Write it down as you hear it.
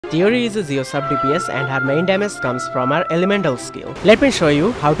Chiori is a Zeo sub DPS and her main damage comes from her elemental skill. Let me show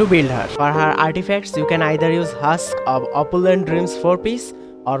you how to build her. For her artifacts, you can either use Husk of Opulent Dreams 4-piece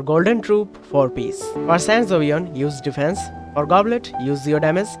or Golden Troop 4-piece. For Sanzovion, use Defense. For Goblet, use Zeo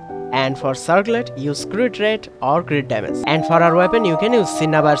damage. And for Circlet, use crit rate or crit damage. And for her weapon, you can use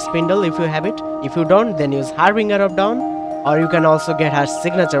Cinnabar Spindle if you have it. If you don't, then use Harbinger of Dawn, or you can also get her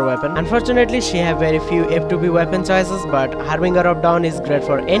signature weapon. Unfortunately, she have very few F2P weapon choices, but Harbinger of Dawn is great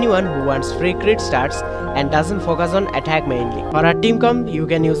for anyone who wants free crit stats and doesn't focus on attack mainly. For her team comp, you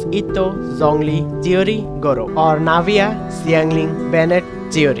can use Itto, Zhongli, Chiori, Goro, or Navia, Xiangling, Bennett,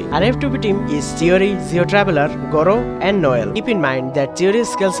 Chiori. Our F2P team is Chiori, Zeo Traveler, Goro, and Noel. Keep in mind that Chiori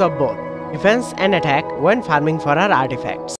skills of both defense and attack when farming for her artifacts.